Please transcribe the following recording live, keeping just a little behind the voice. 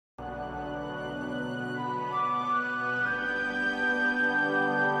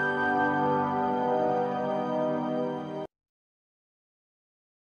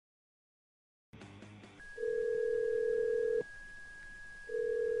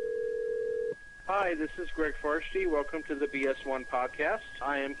Hi, this is Greg Farshtey. Welcome to the BS1 podcast.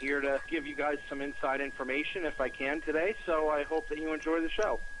 I am here to give you guys some inside information if I can today, so I hope that you enjoy the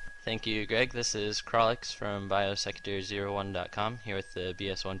show. Thank you, Greg. This is Krolix from BIONICLEsector01.com here with the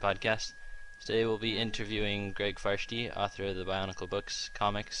BS1 podcast. Today we'll be interviewing Greg Farshtey, author of the Bionicle books,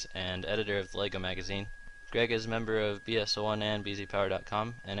 comics, and editor of the LEGO magazine. Greg is a member of BS01 and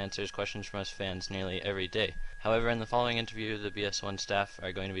BZPower.com and answers questions from us fans nearly every day. However, in the following interview, the BS1 staff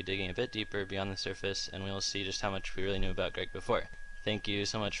are going to be digging a bit deeper beyond the surface, and we will see just how much we really knew about Greg before. Thank you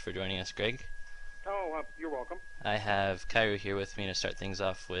so much for joining us, Greg. Oh, you're welcome. I have Kairu here with me to start things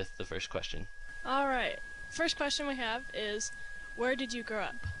off with the first question. Alright, first question we have is, where did you grow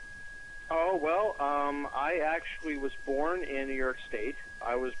up? Oh, well, I actually was born in New York State.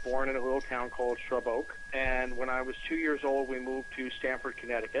 I was born in a little town called Shrub Oak, and when I was 2 years old, we moved to Stamford,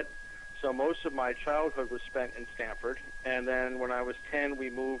 Connecticut. So most of my childhood was spent in Stamford, and then when I was 10, we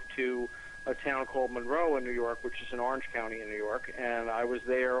moved to a town called Monroe in New York, which is in Orange County in New York, and I was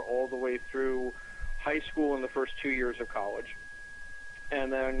there all the way through high school and the first 2 years of college.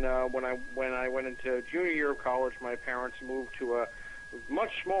 And then when I went into junior year of college, my parents moved to a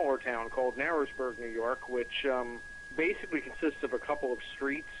much smaller town called Narrowsburg, New York, which basically consists of a couple of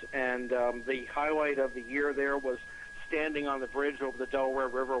streets, and the highlight of the year there was standing on the bridge over the Delaware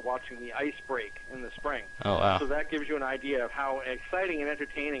River watching the ice break in the spring. Oh, wow. So that gives you an idea of how exciting and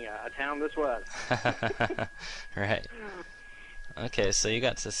entertaining a town this was. Right. Okay, so you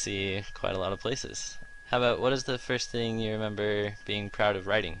got to see quite a lot of places. How about, what is the first thing you remember being proud of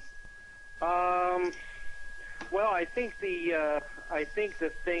writing? Well, I think the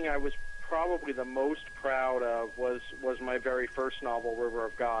thing I was probably the most proud of was my very first novel, River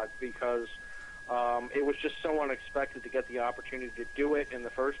of God, because it was just so unexpected to get the opportunity to do it in the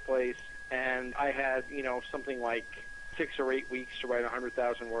first place, and I had, something like 6 or 8 weeks to write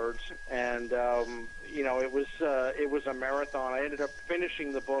 100,000 words, and it was a marathon. I ended up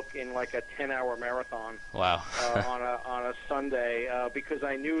finishing the book in like a 10-hour marathon. Wow. on a Sunday because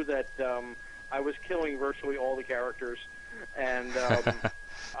I knew that I was killing virtually all the characters, and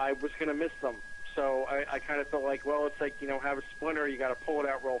I was going to miss them. So I kind of felt like, well, it's like, have a splinter, you got to pull it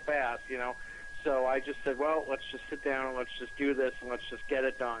out real fast, So I just said, well, let's just sit down and let's just do this and let's just get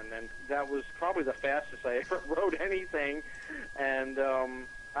it done. And that was probably the fastest I ever wrote anything. And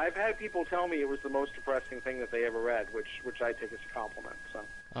I've had people tell me it was the most depressing thing that they ever read, which I take as a compliment. So.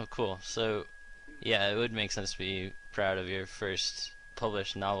 Oh, cool. So, yeah, it would make sense to be proud of your first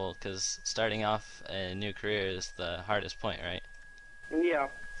published novel, because starting off a new career is the hardest point, right? Yeah.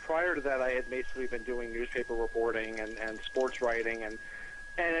 Prior to that, I had basically been doing newspaper reporting and sports writing, and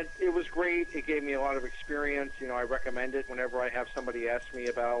it was great. It gave me a lot of experience. I recommend it whenever I have somebody ask me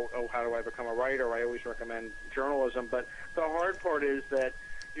about, how do I become a writer? I always recommend journalism. But the hard part is that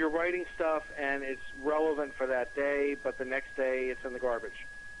you're writing stuff and it's relevant for that day, but the next day it's in the garbage,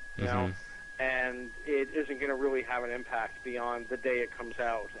 you know? And it isn't going to really have an impact beyond the day it comes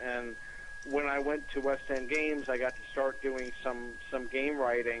out. And when I went to West End Games, I got to start doing some game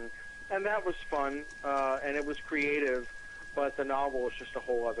writing, and that was fun, and it was creative, but the novel was just a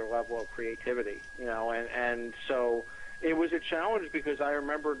whole other level of creativity, and so it was a challenge because I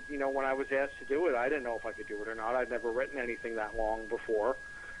remember, when I was asked to do it, I didn't know if I could do it or not. I'd never written anything that long before,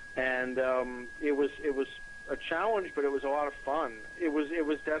 and it was a challenge, but it was a lot of fun. It was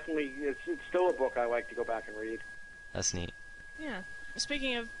definitely, it's still a book I like to go back and read. That's neat. Yeah.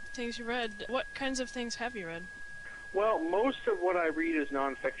 Speaking of things you read, what kinds of things have you read? Well, most of what I read is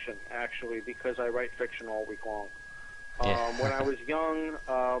nonfiction, actually, because I write fiction all week long. When I was young,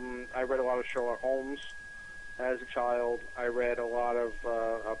 I read a lot of Sherlock Holmes as a child. I read a lot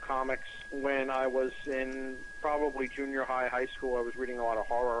of comics. When I was in probably junior high school, I was reading a lot of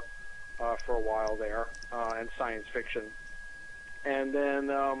horror for a while there, and science fiction. And then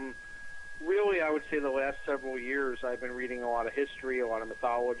really, I would say the last several years, I've been reading a lot of history, a lot of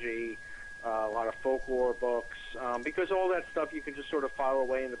mythology, a lot of folklore books, because all that stuff you can just sort of file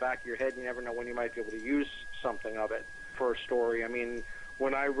away in the back of your head. You never know when you might be able to use something of it for a story. I mean,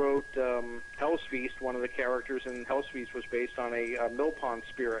 when I wrote Hell's Feast, one of the characters in Hell's Feast was based on a millpond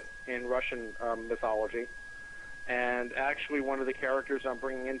spirit in Russian mythology. And actually, one of the characters I'm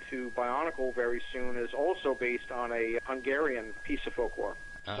bringing into Bionicle very soon is also based on a Hungarian piece of folklore.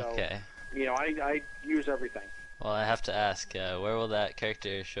 Okay. So, I use everything. Well, I have to ask, where will that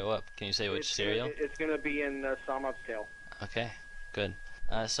character show up? Can you say which serial? It's going to be in Salmon's Tale. Okay, good.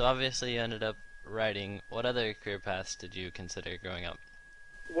 So obviously you ended up writing. What other career paths did you consider growing up?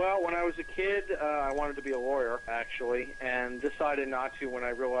 Well, when I was a kid, I wanted to be a lawyer, actually, and decided not to when I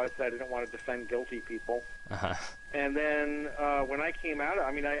realized I didn't want to defend guilty people. Uh-huh. And then when I came out,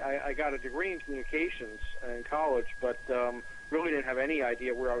 I got a degree in communications in college, but really didn't have any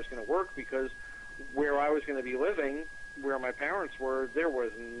idea where I was going to work because where I was going to be living, where my parents were, there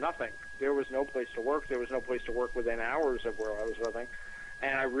was nothing. There was no place to work. There was no place to work within hours of where I was living.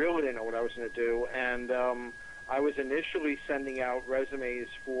 And I really didn't know what I was going to do. And I was initially sending out resumes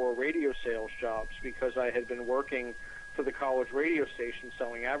for radio sales jobs because I had been working for the college radio station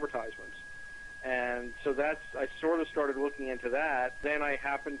selling advertisements. And so I sort of started looking into that. Then I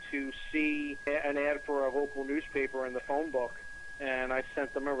happened to see an ad for a local newspaper in the phone book, and I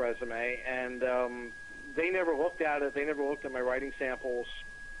sent them a resume. And they never looked at it. They never looked at my writing samples.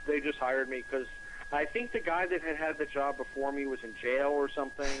 They just hired me because I think the guy that had the job before me was in jail or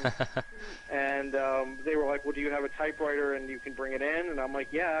something. And they were like, well, do you have a typewriter and you can bring it in? And I'm like,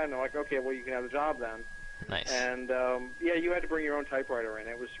 yeah. And they're like, okay, well, you can have the job then. Nice. And, yeah, you had to bring your own typewriter in.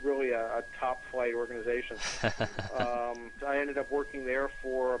 It was really a top-flight organization. I ended up working there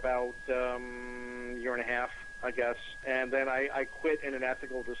for about a year and a half, I guess. And then I quit in an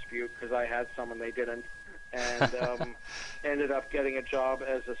ethical dispute because I had some and they didn't. And ended up getting a job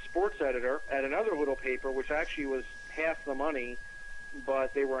as a sports editor at another little paper, which actually was half the money,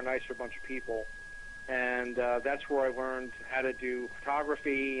 but they were a nicer bunch of people. And that's where I learned how to do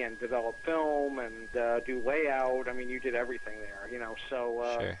photography and develop film and do layout. I mean, you did everything there, you know.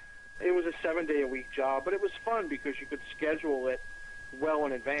 So Sure. It was a 7-day-a-week job, but it was fun because you could schedule it well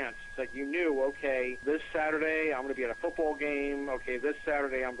in advance. It's like you knew, okay, this Saturday I'm going to be at a football game. Okay, this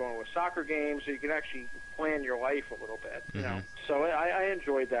Saturday I'm going to a soccer game. So you can actually plan your life a little bit, you know. So I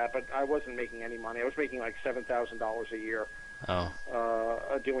enjoyed that, but I wasn't making any money. I was making like $7,000 a year. Oh.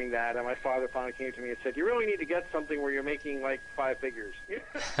 Doing that, and my father finally came to me and said, you really need to get something where you're making like 5 figures.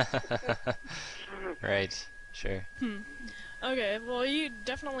 Right, sure. Okay, well, you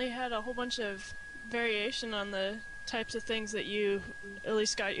definitely had a whole bunch of variation on the types of things that you at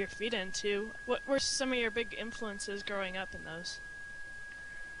least got your feet into. What were some of your big influences growing up in those?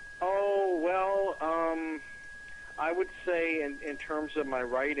 Oh, well, I would say in terms of my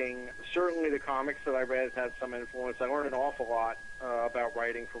writing, certainly the comics that I read had some influence. I learned an awful lot about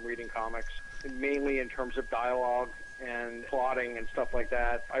writing from reading comics, mainly in terms of dialogue and plotting and stuff like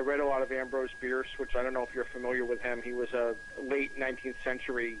that. I read a lot of Ambrose Bierce, which I don't know if you're familiar with him. He was a late 19th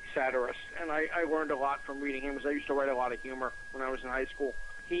century satirist, and I learned a lot from reading him because I used to write a lot of humor when I was in high school.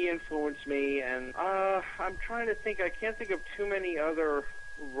 He influenced me, and I'm trying to think. I can't think of too many other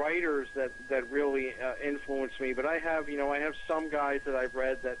writers that really influenced me, but I have some guys that I've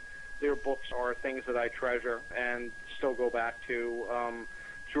read that their books are things that I treasure and still go back to.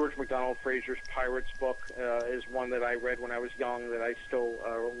 George MacDonald Fraser's Pirates book is one that I read when I was young that I still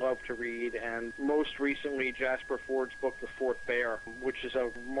love to read, and most recently Jasper Ford's book The Fourth Bear, which is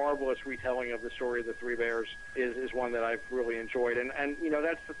a marvelous retelling of the story of the Three Bears, is one that I've really enjoyed. And you know,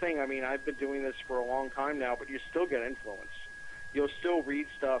 that's the thing. I mean, I've been doing this for a long time now, but you still get influence. You'll still read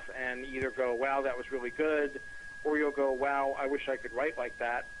stuff and either go, wow, that was really good, or you'll go, wow, I wish I could write like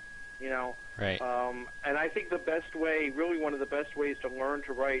that, you know. Right. And I think the best way, really one of the best ways to learn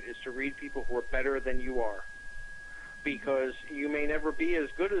to write is to read people who are better than you are. Because you may never be as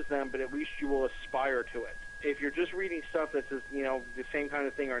good as them, but at least you will aspire to it. If you're just reading stuff that's, you know, the same kind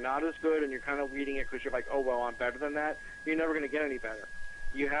of thing or not as good, and you're kind of reading it because you're like, oh, well, I'm better than that, you're never going to get any better.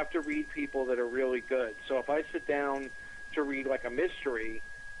 You have to read people that are really good. So if I sit down to read like a mystery,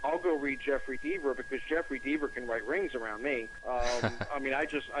 I'll go read Jeffrey Deaver because Jeffrey Deaver can write rings around me. I mean,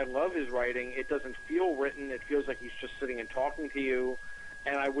 I love his writing. It doesn't feel written. It feels like he's just sitting and talking to you.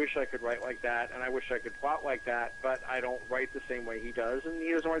 And I wish I could write like that, and I wish I could plot like that, but I don't write the same way he does, and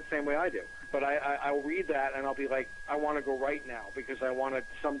he doesn't write the same way I do. But I'll read that, and I'll be like, I want to go write now because I want to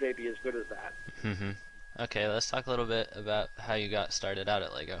someday be as good as that. Okay, let's talk a little bit about how you got started out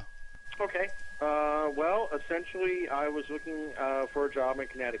at LEGO. Okay. Well, essentially, I was looking for a job in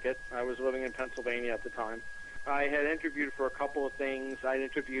Connecticut. I was living in Pennsylvania at the time. I had interviewed for a couple of things. I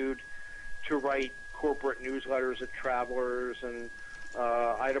interviewed to write corporate newsletters at Travelers, and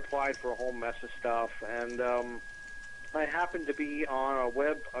I'd applied for a whole mess of stuff. And I happened to be on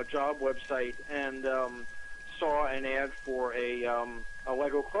a job website and saw an ad for a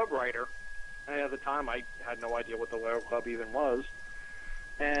Lego Club writer. And at the time, I had no idea what the Lego Club even was.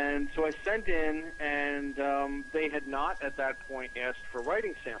 And so I sent in, and they had not at that point asked for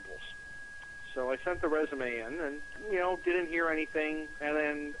writing samples. So I sent the resume in and, you know, didn't hear anything. And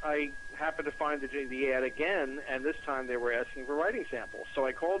then I happened to find the ad again, and this time they were asking for writing samples. So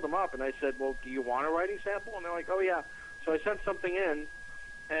I called them up, and I said, well, do you want a writing sample? And they're like, oh, yeah. So I sent something in,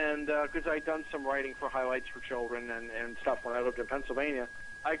 And because I'd done some writing for Highlights for Children and stuff when I lived in Pennsylvania,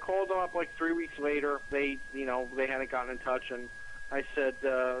 I called them up like 3 weeks later. They hadn't gotten in touch, and I said,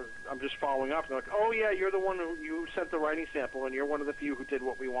 I'm just following up. And they're like, oh, yeah, you're the one who you sent the writing sample, and you're one of the few who did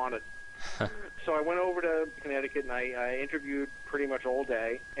what we wanted. So I went over to Connecticut, and I interviewed pretty much all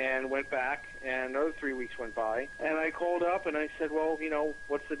day and went back, and another 3 weeks went by. And I called up, and I said, well,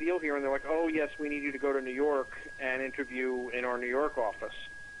 what's the deal here? And they're like, oh, yes, we need you to go to New York and interview in our New York office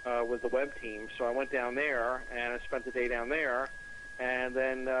with the web team. So I went down there, and I spent the day down there. And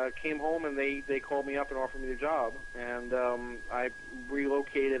then came home, and they called me up and offered me the job. And I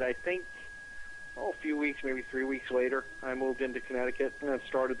relocated, I think, a few weeks, maybe 3 weeks later. I moved into Connecticut and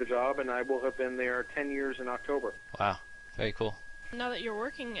started the job, and I will have been there 10 years in October. Wow, very cool. Now that you're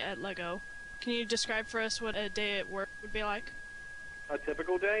working at LEGO, can you describe for us what a day at work would be like? A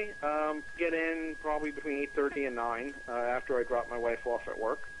typical day? Get in probably between 8:30 and 9 after I drop my wife off at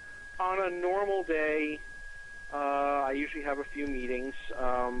work. On a normal day, I usually have a few meetings.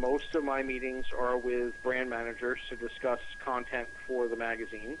 Most of my meetings are with brand managers to discuss content for the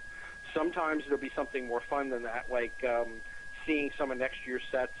magazine. Sometimes it'll be something more fun than that, like seeing some of next year's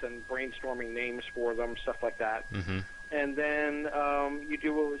sets and brainstorming names for them, stuff like that. Mm-hmm. And then you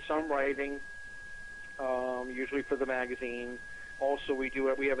do some writing, usually for the magazine. Also, we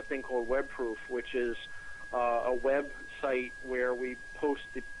have a thing called WebProof, which is a website where we post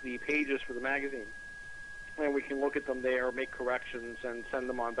the pages for the magazine. And we can look at them there, make corrections, and send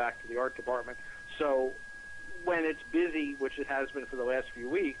them on back to the art department. So when it's busy, which it has been for the last few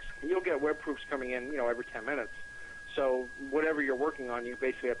weeks, you'll get web proofs coming in, every 10 minutes. So whatever you're working on, you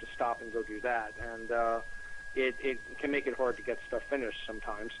basically have to stop and go do that. And it can make it hard to get stuff finished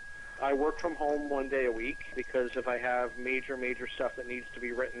sometimes. I work from home 1 day a week because if I have major stuff that needs to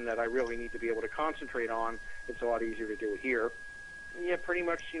be written that I really need to be able to concentrate on, it's a lot easier to do it here. Yeah, pretty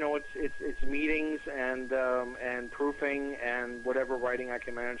much. It's meetings and proofing and whatever writing I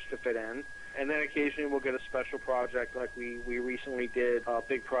can manage to fit in. And then occasionally we'll get a special project, like we recently did a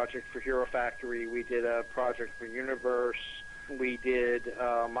big project for Hero Factory. We did a project for Universe. We did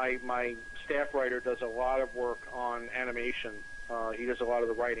my staff writer does a lot of work on animation. He does a lot of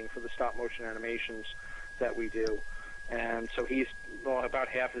the writing for the stop motion animations that we do. And so about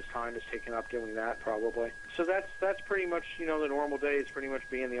half his time is taken up doing that, probably. So that's pretty much, the normal day is pretty much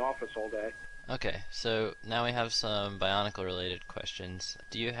be in the office all day. Okay, so now we have some Bionicle-related questions.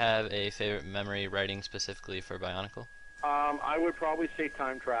 Do you have a favorite memory writing specifically for Bionicle? I would probably say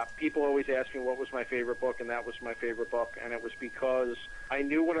Time Trap. People always ask me what was my favorite book, and that was my favorite book, and it was because I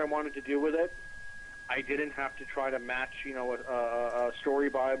knew what I wanted to do with it. I didn't have to try to match, a story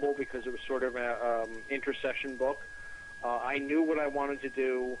Bible because it was sort of an intercession book. I knew what I wanted to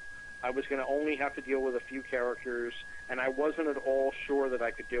do. I was going to only have to deal with a few characters, and I wasn't at all sure that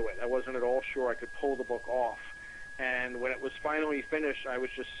I could do it. I wasn't at all sure I could pull the book off. And when it was finally finished, I was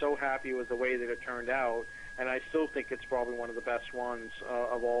just so happy with the way that it turned out, and I still think it's probably one of the best ones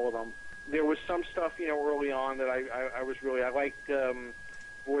of all of them. There was some stuff, early on that I liked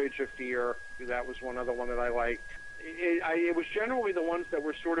Voyage of Fear. That was one other one that I liked. It was generally the ones that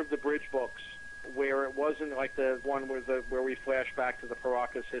were sort of the bridge books, where it wasn't like the one where we flash back to the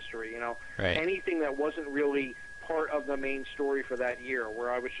Paracas history, Right. Anything that wasn't really part of the main story for that year,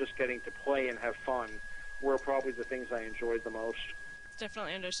 where I was just getting to play and have fun, were probably the things I enjoyed the most.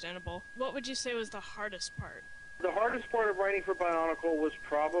 Definitely understandable. What would you say was the hardest part? The hardest part of writing for Bionicle was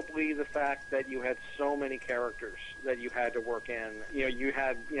probably the fact that you had so many characters that you had to work in. You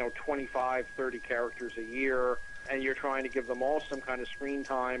had, 25, 30 characters a year, and you're trying to give them all some kind of screen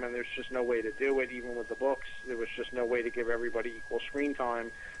time, and there's just no way to do it. Even with the books, there was just no way to give everybody equal screen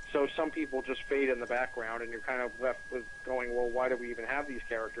time. So some people just fade in the background, and you're kind of left with going, well, why do we even have these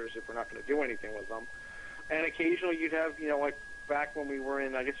characters if we're not going to do anything with them? And occasionally you'd have, like back when we were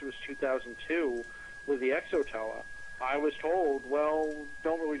in, I guess it was 2002, with the Exotoa, I was told, well,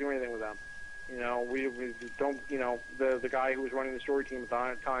 don't really do anything with them. We don't, the guy who was running the story team at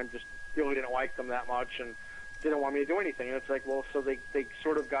the time just really didn't like them that much and didn't want me to do anything. And it's like, well, so they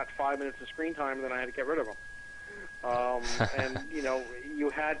sort of got 5 minutes of screen time, and then I had to get rid of them. And, you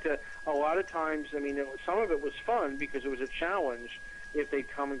had to, a lot of times, some of it was fun because it was a challenge. If they'd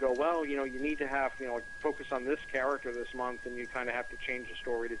come and go, well, you need to have, focus on this character this month, and you kind of have to change the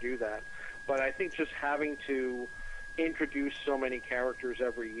story to do that. But I think just having to introduce so many characters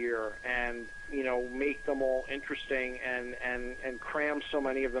every year and, make them all interesting and cram so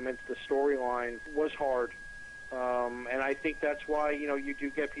many of them into the storyline was hard. And I think that's why, you do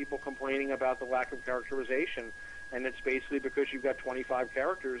get people complaining about the lack of characterization. And it's basically because you've got 25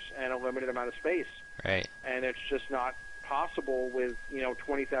 characters and a limited amount of space. Right. And it's just not impossible with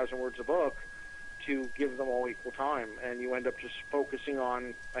 20,000 words a book to give them all equal time, and you end up just focusing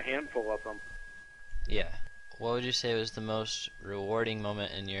on a handful of them. Yeah. What would you say was the most rewarding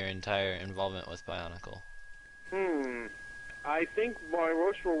moment in your entire involvement with Bionicle? I think my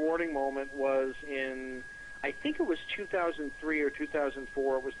most rewarding moment was in, I think it was 2003 or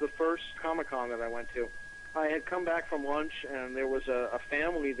 2004. It was the first Comic-Con that I went to. I had come back from lunch, and there was a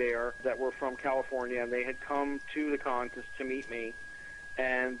family there that were from California, and they had come to the con to meet me.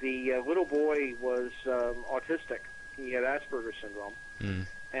 And the little boy was autistic. He had Asperger's syndrome.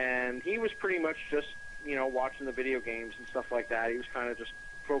 And he was pretty much just, watching the video games and stuff like that. He was kind of just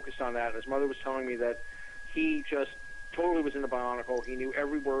focused on that. His mother was telling me that he just totally was into Bionicle. He knew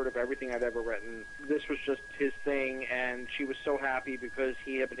every word of everything I'd ever written. This was just his thing, and she was so happy because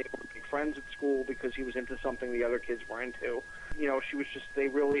he had been able to make friends at school because he was into something the other kids were into. She was just, they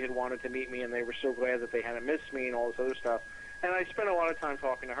really had wanted to meet me, and they were so glad that they hadn't missed me and all this other stuff. And I spent a lot of time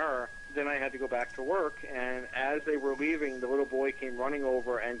talking to her. Then I had to go back to work, and as they were leaving, the little boy came running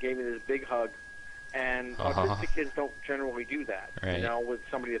over and gave me this big hug. And autistic kids don't generally do that, right. With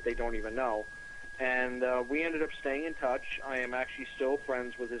somebody that they don't even know. And we ended up staying in touch. I am actually still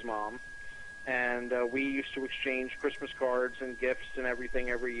friends with his mom. And we used to exchange Christmas cards and gifts and everything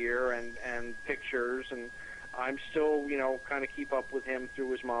every year, and pictures. And I'm still, kind of keep up with him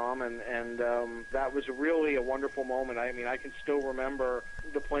through his mom. And that was really a wonderful moment. I mean, I can still remember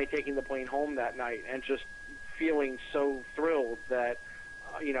taking the plane home that night and just feeling so thrilled that,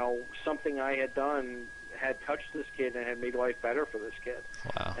 something I had done had touched this kid and had made life better for this kid.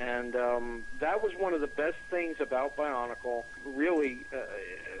 Wow. And that was one of the best things about Bionicle, really,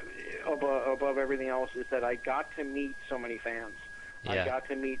 above everything else, is that I got to meet so many fans. Yeah. I got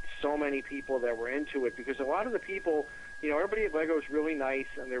to meet so many people that were into it, because a lot of the people, everybody at LEGO is really nice,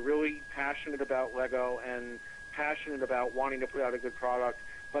 and they're really passionate about LEGO and passionate about wanting to put out a good product.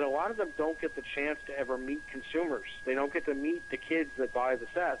 But a lot of them don't get the chance to ever meet consumers. They don't get to meet the kids that buy the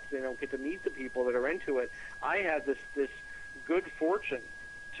sets. They don't get to meet the people that are into it. I had this good fortune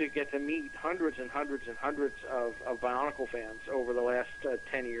to get to meet hundreds and hundreds and hundreds of Bionicle fans over the last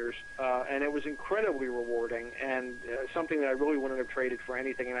 10 years. And it was incredibly rewarding, and something that I really wouldn't have traded for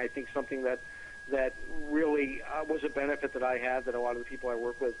anything. And I think something that really was a benefit that I had that a lot of the people I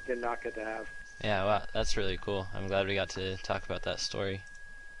work with did not get to have. Yeah, wow, that's really cool. I'm glad we got to talk about that story.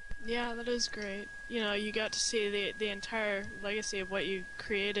 Yeah, that is great. You got to see the entire legacy of what you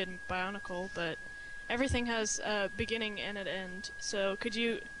created in Bionicle, but everything has a beginning and an end. So could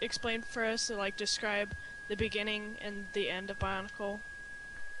you explain for us, describe the beginning and the end of Bionicle?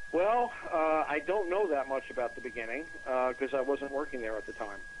 Well, I don't know that much about the beginning because I wasn't working there at the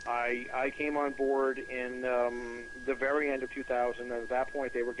time. I came on board in the very end of 2000, and at that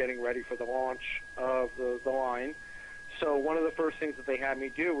point they were getting ready for the launch of the line. So one of the first things that they had me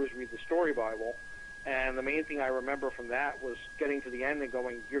do was read the story Bible, and the main thing I remember from that was getting to the end and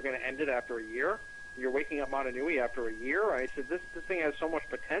going, "You're going to end it after a year? You're waking up Montanui after a year?" I said, this thing has so much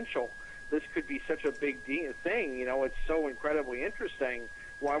potential. This could be such a big thing. It's so incredibly interesting.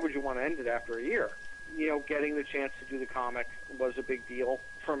 Why would you want to end it after a year? Getting the chance to do the comic was a big deal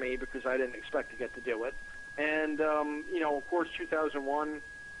for me because I didn't expect to get to do it. And, of course, 2001,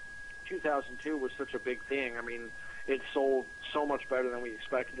 2002 was such a big thing. I mean, it sold so much better than we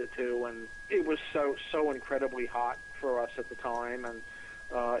expected it to, and it was so incredibly hot for us at the time, and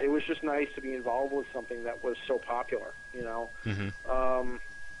it was just nice to be involved with something that was so popular, Mm-hmm.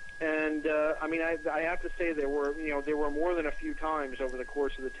 I mean, I have to say there were more than a few times over the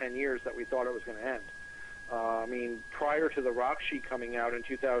course of the 10 years that we thought it was going to end. I mean, prior to the Rock Sheet coming out in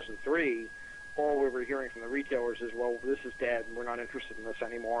 2003, all we were hearing from the retailers is, well, this is dead, and we're not interested in this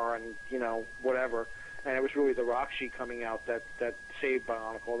anymore, and, whatever. And it was really the Rock Sheet coming out that saved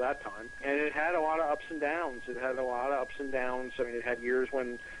Bionicle at that time. And it had a lot of ups and downs. I mean, it had years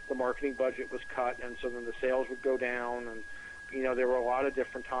when the marketing budget was cut, and so then the sales would go down. And, there were a lot of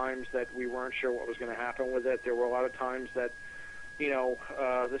different times that we weren't sure what was going to happen with it. There were a lot of times that,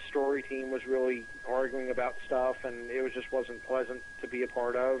 the story team was really arguing about stuff, and it just wasn't pleasant to be a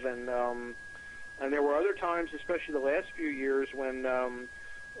part of. And there were other times, especially the last few years, when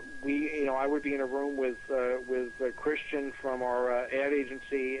I would be in a room with Christian from our ad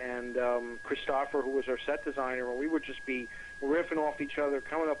agency and Christopher, who was our set designer, and we would just be riffing off each other,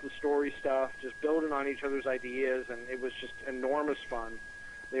 coming up with story stuff, just building on each other's ideas, and it was just enormous fun.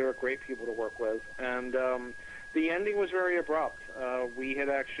 They were great people to work with. And the ending was very abrupt. We had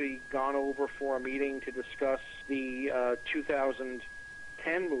actually gone over for a meeting to discuss the 2000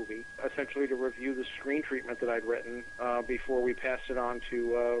 10 movie, essentially to review the screen treatment that I'd written before we passed it on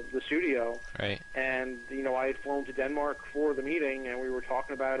to the studio. Right. And, I had flown to Denmark for the meeting, and we were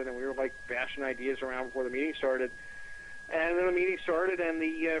talking about it, and we were, bashing ideas around before the meeting started. And then the meeting started, and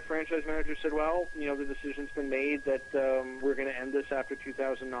the franchise manager said, well, the decision's been made that we're going to end this after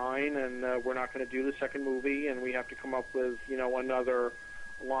 2009, and we're not going to do the second movie, and we have to come up with, another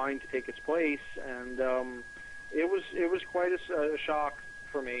line to take its place. And it was quite a shock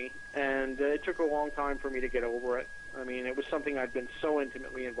for me, and it took a long time for me to get over it. I mean, it was something I'd been so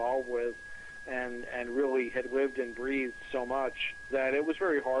intimately involved with and really had lived and breathed so much that it was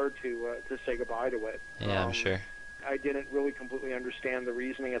very hard to say goodbye to it. Yeah, I'm sure. I didn't really completely understand the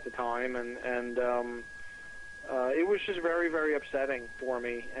reasoning at the time, and it was just very, very upsetting for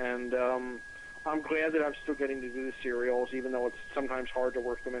me. And I'm glad that I'm still getting to do the serials, even though it's sometimes hard to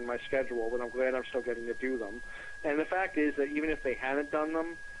work them in my schedule, but I'm glad I'm still getting to do them. And the fact is that even if they hadn't done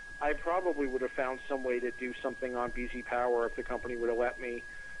them, I probably would have found some way to do something on BZ Power if the company would have let me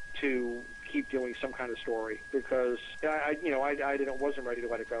to keep doing some kind of story, because I wasn't ready to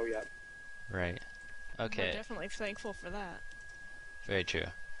let it go yet. Right. Okay. We're definitely thankful for that. Very true.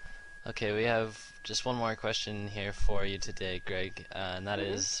 Okay, we have just one more question here for you today, Greg, and that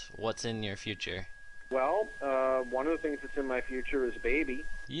is, what's in your future? Well, one of the things that's in my future is a baby.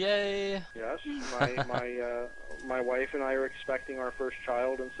 Yay! Yes, my wife and I are expecting our first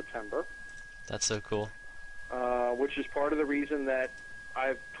child in September. That's so cool. Which is part of the reason that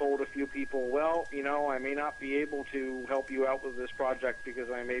I've told a few people, well, I may not be able to help you out with this project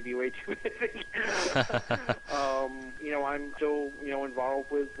because I may be way too busy. I'm still,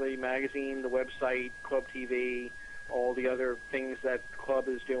 involved with the magazine, the website, Club TV, all the other things that Club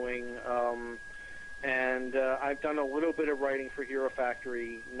is doing. And I've done a little bit of writing for Hero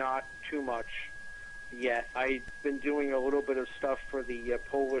Factory, not too much yet. I've been doing a little bit of stuff for the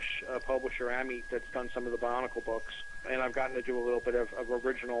Polish publisher Amit that's done some of the Bionicle books, and I've gotten to do a little bit of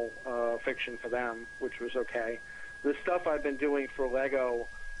original fiction for them, which was okay. The stuff I've been doing for Lego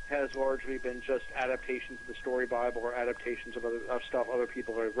has largely been just adaptations of the Story Bible or adaptations of stuff other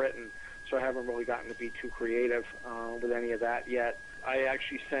people have written, so I haven't really gotten to be too creative with any of that yet. I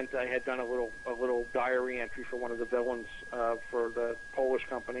actually I had done a little diary entry for one of the villains for the Polish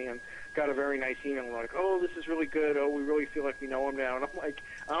company, and got a very nice email like, oh, this is really good. Oh, we really feel like we know him now. And I'm like,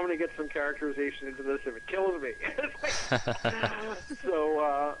 I'm going to get some characterization into this if it kills me.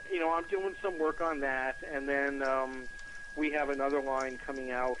 So, I'm doing some work on that. And then we have another line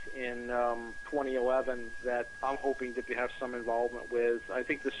coming out in 2011 that I'm hoping to have some involvement with. I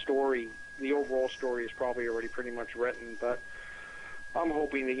think the overall story is probably already pretty much written, but I'm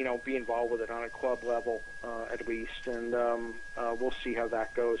hoping to, be involved with it on a club level at least, and we'll see how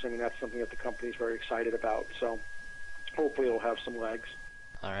that goes. I mean, that's something that the company's very excited about, so hopefully it'll have some legs.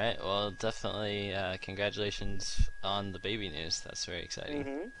 All right, well, definitely congratulations on the baby news. That's very exciting.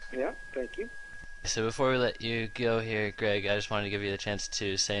 Mm-hmm. Yeah, thank you. So before we let you go here, Greg, I just wanted to give you the chance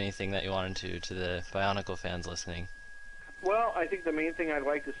to say anything that you wanted to the Bionicle fans listening. Well, I think the main thing I'd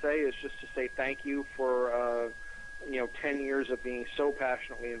like to say is just to say thank you for 10 years of being so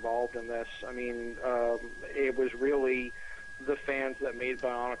passionately involved in this. I mean, it was really the fans that made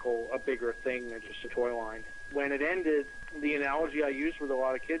Bionicle a bigger thing than just a toy line. When it ended, the analogy I used with a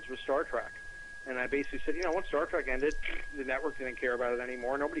lot of kids was Star Trek. And I basically said, when Star Trek ended, the network didn't care about it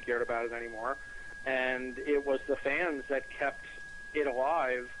anymore. Nobody cared about it anymore. And it was the fans that kept it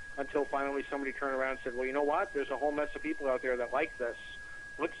alive until finally somebody turned around and said, well, you know what? There's a whole mess of people out there that like this.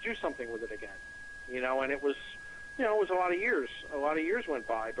 Let's do something with it again. And it was... it was a lot of years. A lot of years went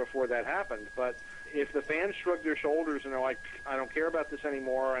by before that happened. But if the fans shrug their shoulders and are like, I don't care about this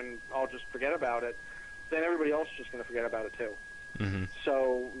anymore and I'll just forget about it, then everybody else is just going to forget about it too. Mm-hmm.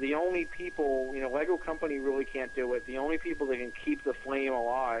 So the only people, Lego Company really can't do it. The only people that can keep the flame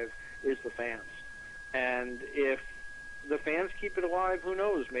alive is the fans. And if the fans keep it alive, who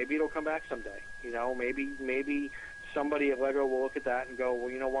knows? Maybe it'll come back someday. Maybe somebody at Lego will look at that and go, well,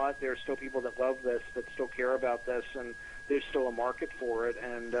 you know what? There's still people that love this, that still care about this, and there's still a market for it,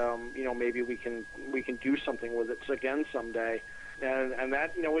 and maybe we can do something with it again someday. And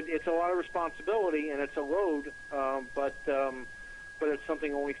that it's a lot of responsibility and it's a load, but it's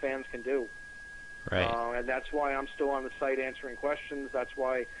something only fans can do. Right. And that's why I'm still on the site answering questions. That's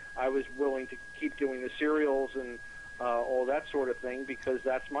why I was willing to keep doing the serials and all that sort of thing, because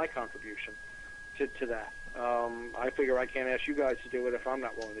that's my contribution to that. I figure I can't ask you guys to do it if I'm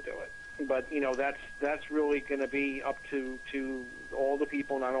not willing to do it. But that's really going to be up to all the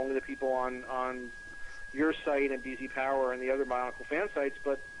people, not only the people on your site and BZ Power and the other Bionicle fan sites,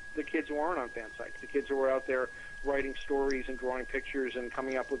 but the kids who aren't on fan sites, the kids who are out there writing stories and drawing pictures and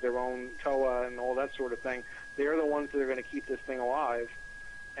coming up with their own TOA and all that sort of thing. They're the ones that are going to keep this thing alive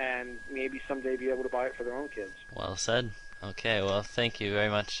and maybe someday be able to buy it for their own kids. Well said. Okay, well, thank you very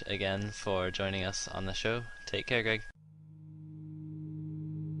much again for joining us on the show. Take care, Greg.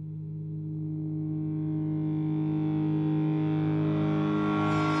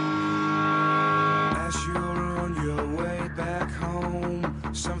 As you're on your way back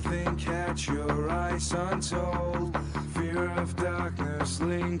home, something catch your eyes untold. Fear of darkness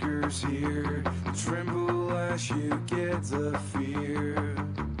lingers here. Tremble as you get the fear.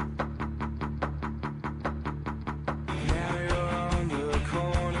 Now you're on the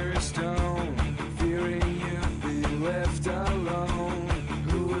cornerstone, fearing you'll be left alone.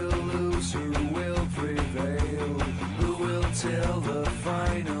 Who will lose? Who will prevail? Who will tell the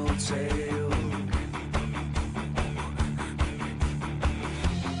final tale?